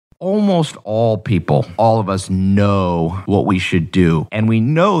almost all people, all of us know what we should do. And we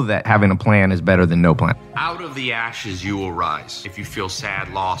know that having a plan is better than no plan. Out of the ashes, you will rise. If you feel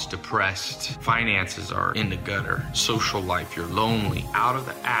sad, lost, depressed, finances are in the gutter, social life, you're lonely, out of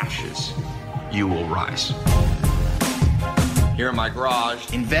the ashes, you will rise. Here in my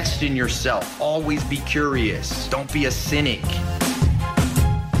garage, invest in yourself. Always be curious. Don't be a cynic.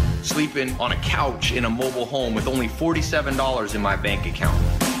 Sleeping on a couch in a mobile home with only $47 in my bank account.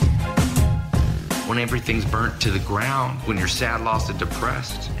 When everything's burnt to the ground, when you're sad, lost, and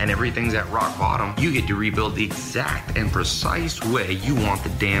depressed, and everything's at rock bottom, you get to rebuild the exact and precise way you want the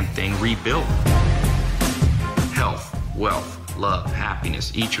damn thing rebuilt. Health, wealth, love,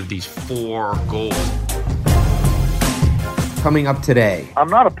 happiness, each of these 4 goals. Coming up today. I'm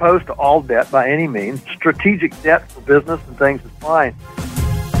not opposed to all debt by any means. Strategic debt for business and things is fine.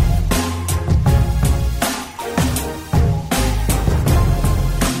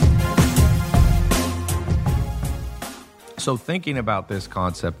 So thinking about this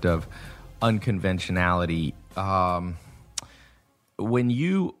concept of unconventionality, when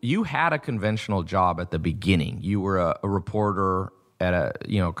you had a conventional job at the beginning, you were a reporter at a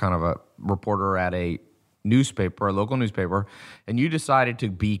reporter at a newspaper, a local newspaper, and you decided to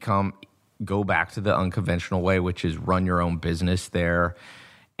go back to the unconventional way, which is run your own business there.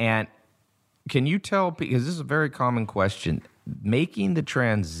 And can you tell, because this is a very common question, making the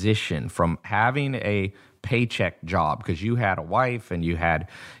transition from having a paycheck job, because you had a wife and you had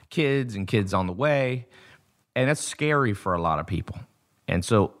kids and kids on the way, and that's scary for a lot of people. And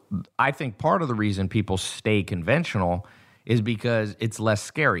so I think part of the reason people stay conventional is because it's less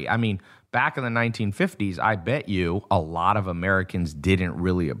scary. I mean, back in the 1950s, I bet you a lot of Americans didn't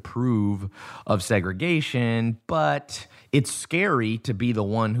really approve of segregation, but it's scary to be the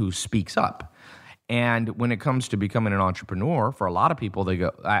one who speaks up. And when it comes to becoming an entrepreneur, for a lot of people,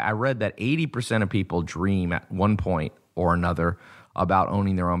 I read that 80% of people dream at one point or another about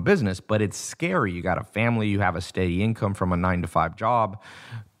owning their own business, but it's scary. You got a family, you have a steady income from a 9-to-5 job,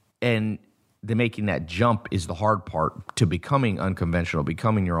 and making that jump is the hard part to becoming unconventional,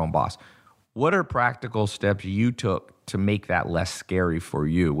 becoming your own boss. What are practical steps you took to make that less scary for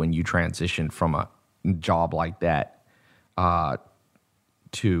you when you transitioned from a job like that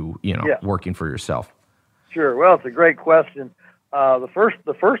to working for yourself? Sure. Well, it's a great question. The first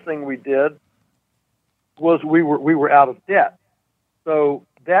thing we did was we were out of debt, so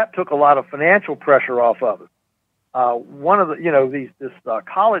that took a lot of financial pressure off of us. One of the this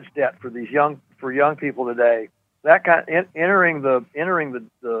college debt for young people today, that entering the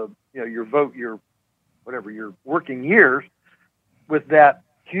your working years with that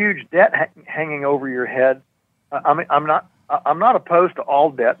huge debt hanging over your head. I'm not opposed to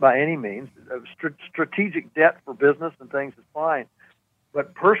all debt by any means. Strategic debt for business and things is fine,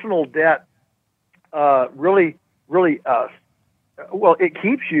 but personal debt really it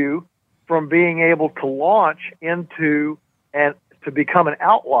keeps you from being able to launch into and to become an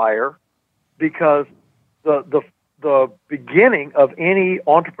outlier, because the beginning of any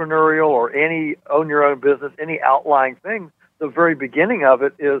entrepreneurial or any own your own business, any outlying thing, the very beginning of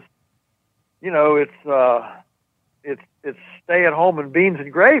it is, it's stay at home and beans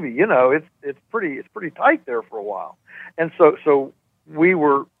and gravy. It's pretty tight there for a while, and so we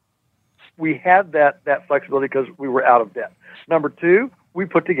had that flexibility because we were out of debt. Number 2, we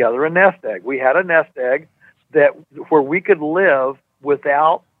put together a nest egg. We had a nest egg where we could live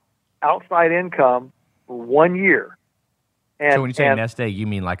without outside income for 1 year. And, so when you say nest egg, you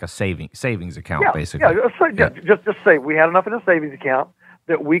mean like a savings account, basically? Yeah, just say we had enough in a savings account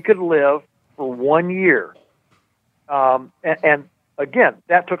that we could live for 1 year. And again,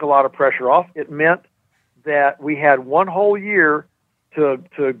 that took a lot of pressure off. It meant that we had 1 whole year to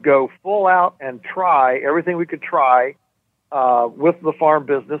go full out and try everything we could try with the farm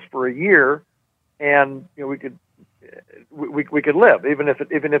business for a year, and we could live even if it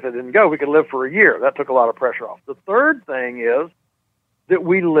didn't go. We could live for a year. That took a lot of pressure off. The third thing is that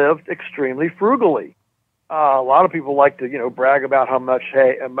we lived extremely frugally. A lot of people like to brag about how much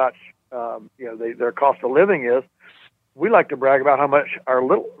their cost of living is. We like to brag about how much our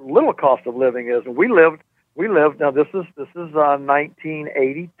little cost of living is, and we lived. Now this is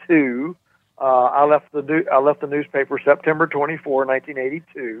 1982. I left the newspaper September 24,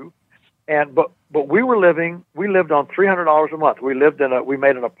 1982, but we lived on $300 a month. We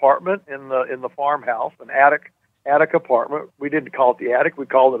made an apartment in the farmhouse, an attic apartment. We didn't call it the attic; we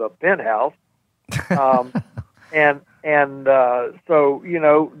called it a penthouse. So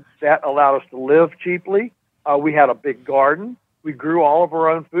that allowed us to live cheaply. We had a big garden. We grew all of our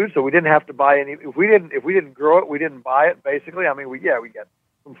own food, so we didn't have to buy any. If we didn't grow it, we didn't buy it. Basically, I mean, we got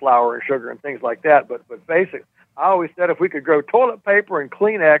some flour and sugar and things like that. But basic, I always said if we could grow toilet paper and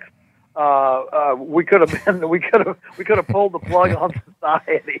Kleenex, we could have pulled the plug on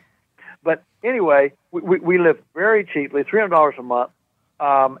society. But anyway, we lived very cheaply, $300 a month.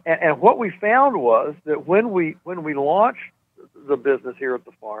 And what we found was that when we launched the business here at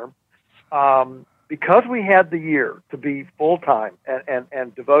the farm, because we had the year to be full-time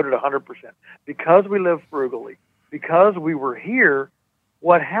and devoted 100%, because we lived frugally, because we were here,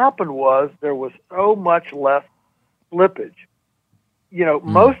 what happened was there was so much less slippage.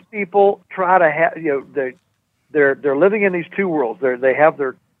 Most people try to have, they're living in these two worlds. They have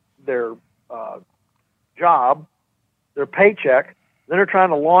their job, their paycheck, then they're trying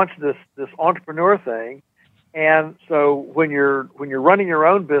to launch this entrepreneur thing. And so when you're running your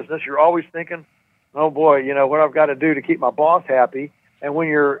own business, you're always thinking, oh boy, what I've got to do to keep my boss happy. And when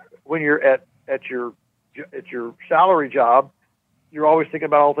you're at your salary job, you're always thinking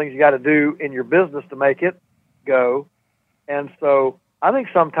about all the things you got to do in your business to make it go. And so I think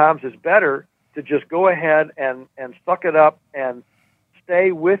sometimes it's better to just go ahead and suck it up and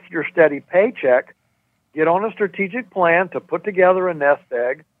stay with your steady paycheck, get on a strategic plan to put together a nest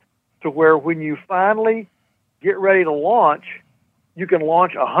egg to where when you finally get ready to launch, you can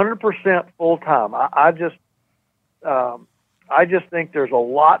launch 100% full time. I just think there's a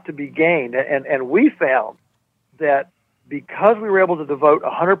lot to be gained, and we found that because we were able to devote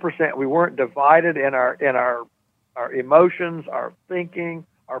 100%, we weren't divided in our emotions, our thinking,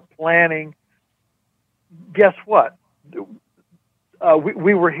 our planning. Guess what?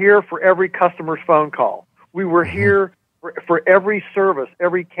 We were here for every customer's phone call. We were here for every service,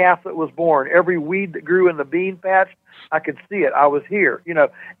 every calf that was born, every weed that grew in the bean patch. I could see it. I was here,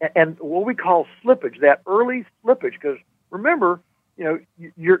 and what we call slippage, that early slippage, because remember,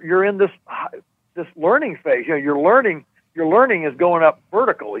 you're in this learning phase. Your learning is going up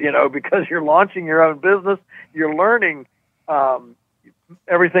vertical, because you're launching your own business. You're learning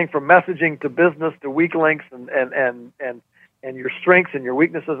everything from messaging to business to weak links and your strengths and your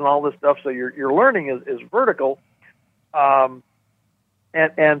weaknesses and all this stuff. So your learning is vertical.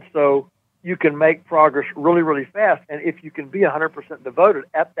 And so you can make progress really, really fast. And if you can be 100% devoted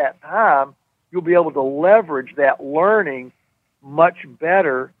at that time, you'll be able to leverage that learning much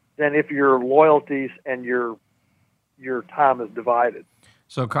better than if your loyalties and your time is divided.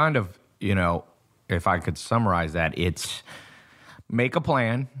 So kind of, if I could summarize that, it's make a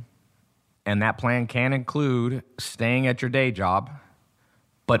plan, and that plan can include staying at your day job.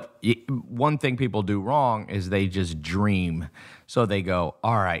 But one thing people do wrong is they just dream. So they go,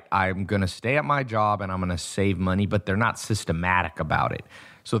 all right, I'm going to stay at my job and I'm going to save money, but they're not systematic about it.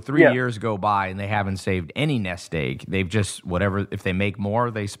 So 3 years go by and they haven't saved any nest egg. They've just, whatever, if they make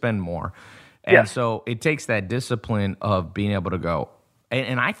more, they spend more. And so it takes that discipline of being able to go.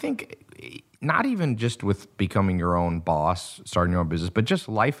 And I think not even just with becoming your own boss, starting your own business, but just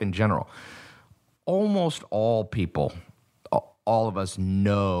life in general. Almost all people, all of us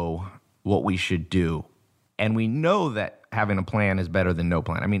know what we should do. And we know that having a plan is better than no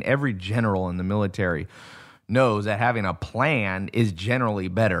plan. I mean, every general in the military knows that having a plan is generally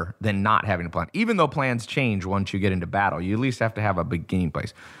better than not having a plan. Even though plans change once you get into battle, you at least have to have a beginning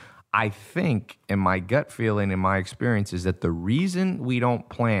place. I think, in my gut feeling, in my experience, is that the reason we don't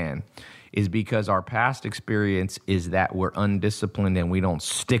plan is because our past experience is that we're undisciplined and we don't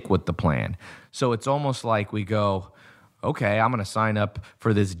stick with the plan. So it's almost like we go, okay, I'm going to sign up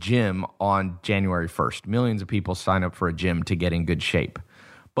for this gym on January 1st. Millions of people sign up for a gym to get in good shape.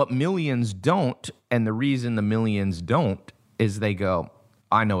 But millions don't, and the reason the millions don't is they go,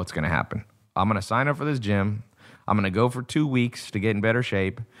 I know what's going to happen. I'm going to sign up for this gym. I'm going to go for 2 weeks to get in better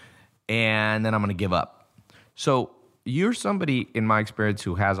shape, and then I'm going to give up. So you're somebody, in my experience,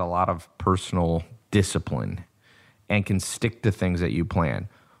 who has a lot of personal discipline and can stick to things that you plan.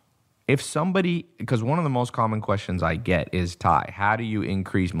 If somebody, because one of the most common questions I get is, Ty, how do you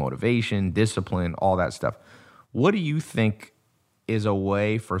increase motivation, discipline, all that stuff? What do you think is a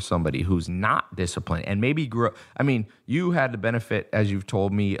way for somebody who's not disciplined and maybe grew up? I mean, you had the benefit, as you've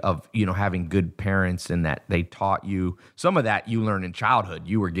told me, of, having good parents and that they taught you. Some of that you learned in childhood.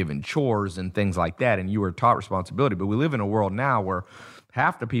 You were given chores and things like that, and you were taught responsibility. But we live in a world now where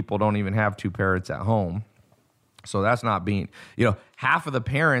half the people don't even have two parents at home. So that's not being, half of the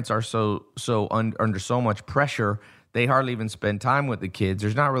parents are under so much pressure, they hardly even spend time with the kids.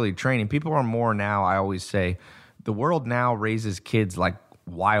 There's not really training. People are more now, I always say, the world now raises kids like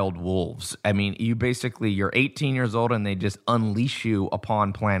wild wolves. I mean, you're 18 years old and they just unleash you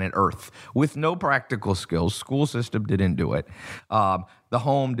upon planet Earth with no practical skills. School system didn't do it. The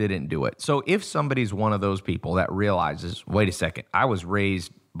home didn't do it. So if somebody's one of those people that realizes, wait a second, I was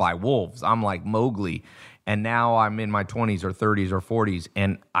raised by wolves. I'm like Mowgli. And now I'm in my 20s or 30s or 40s,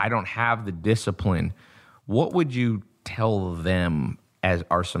 and I don't have the discipline. What would you tell them as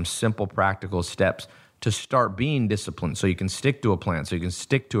are some simple practical steps to start being disciplined so you can stick to a plan, so you can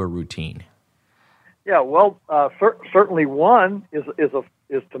stick to a routine? Yeah, well, certainly one is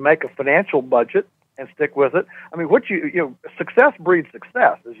to make a financial budget and stick with it. I mean, success breeds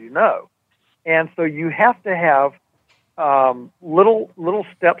success, as you know, and so you have to have little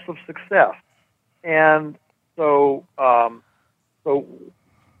steps of success, and so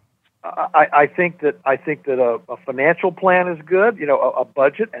I think that a financial plan is good. A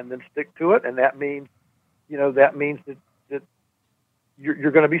budget, and then stick to it, and that means that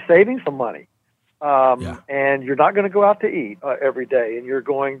you're going to be saving some money. And you're not going to go out to eat every day, and you're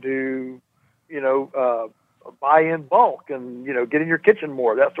going to, buy in bulk and, get in your kitchen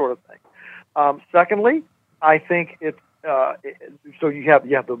more, that sort of thing. Secondly, I think so you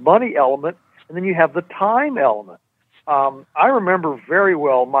have the money element, and then you have the time element. I remember very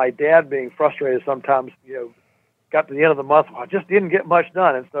well my dad being frustrated sometimes, got to the end of the month, I just didn't get much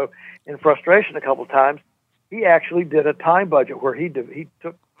done. And so in frustration a couple of times, he actually did a time budget where he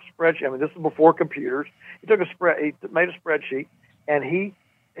took spreadsheet. I mean, this is before computers. He made a spreadsheet, and he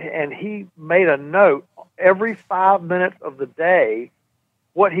made a note every 5 minutes of the day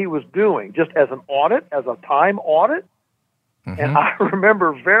what he was doing, just as an audit, as a time audit. Mm-hmm. And I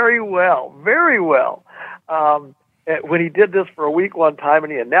remember very well, when he did this for a week one time,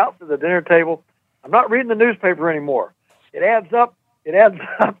 and he announced at the dinner table, "I'm not reading the newspaper anymore. It adds up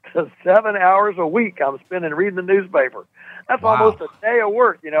to 7 hours a week I'm spending reading the newspaper." That's Wow. almost a day of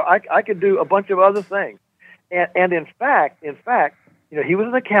work. I could do a bunch of other things. And in fact, he was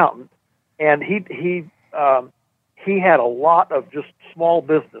an accountant, and he had a lot of just small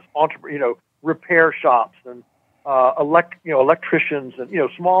business, repair shops and electricians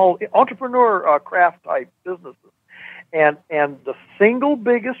and small entrepreneur craft type businesses. And the single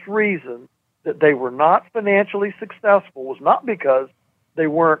biggest reason that they were not financially successful was not because they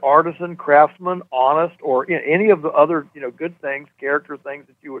weren't artisan, craftsmen, honest, or any of the other, good things, character things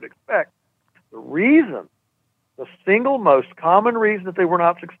that you would expect. The single most common reason that they were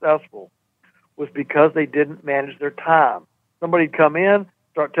not successful was because they didn't manage their time. Somebody'd come in,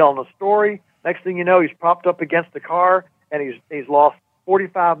 start telling a story. Next thing you know, he's propped up against the car, and he's lost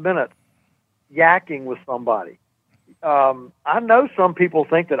 45 minutes yakking with somebody. I know some people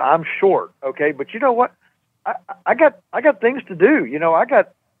think that I'm short, okay, but you know what? I got things to do. I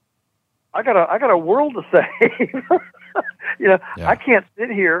got a world to save. Yeah. I can't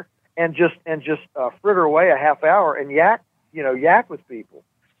sit here and just fritter away a half hour and yak with people.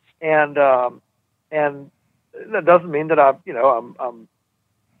 And that doesn't mean that I'm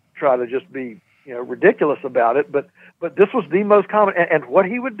trying to just be ridiculous about it. But this was the most common. And what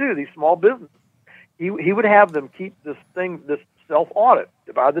he would do, these small businesses, he would have them keep this self audit,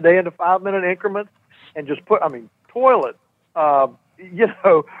 divide the day into 5-minute increments. And just toilet,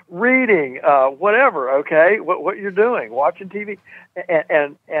 reading, whatever. Okay, what you're doing, watching TV,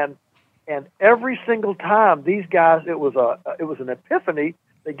 and every single time these guys, it was an epiphany.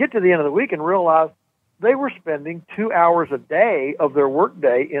 They get to the end of the week and realize they were spending 2 hours a day of their work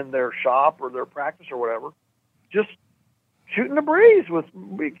day in their shop or their practice or whatever, just shooting the breeze with,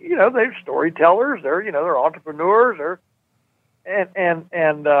 they're storytellers, they're entrepreneurs, and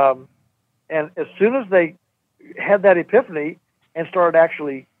as soon as they had that epiphany and started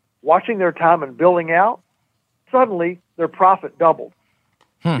actually watching their time and billing out, suddenly their profit doubled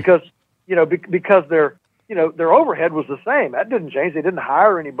because their overhead was the same. That didn't change. They didn't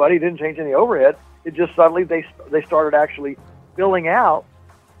hire anybody. Didn't change any overhead. It just suddenly they started actually billing out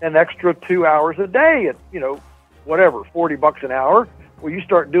an extra 2 hours a day at $40 an hour. Well, you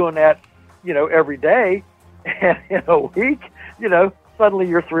start doing that every day, and in a week suddenly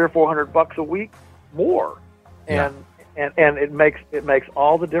you're $300 or $400 a week more, and it makes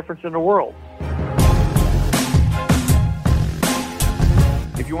all the difference in the world.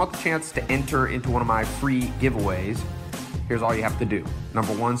 If you want the chance to enter into one of my free giveaways, here's all you have to do.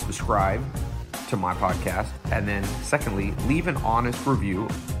 Number one, subscribe to my podcast, and then secondly, leave an honest review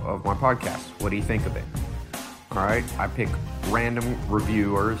of my podcast. What do you think of it? All right, I pick random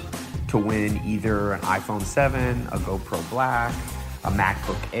reviewers to win either an iPhone 7, a GoPro Black, a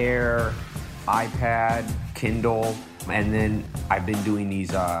MacBook Air, iPad, Kindle, and then I've been doing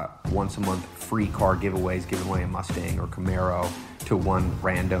these once a month free car giveaways, giving away a Mustang or Camaro to one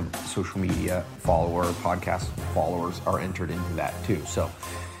random social media follower. Podcast followers are entered into that too. So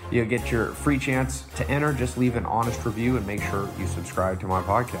you'll get your free chance to enter. Just leave an honest review and make sure you subscribe to my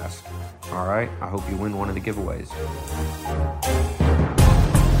podcast. All right, I hope you win one of the giveaways.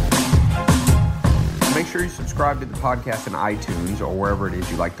 sure you subscribe to the podcast in iTunes or wherever it is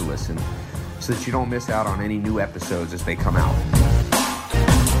you like to listen so that you don't miss out on any new episodes as they come out.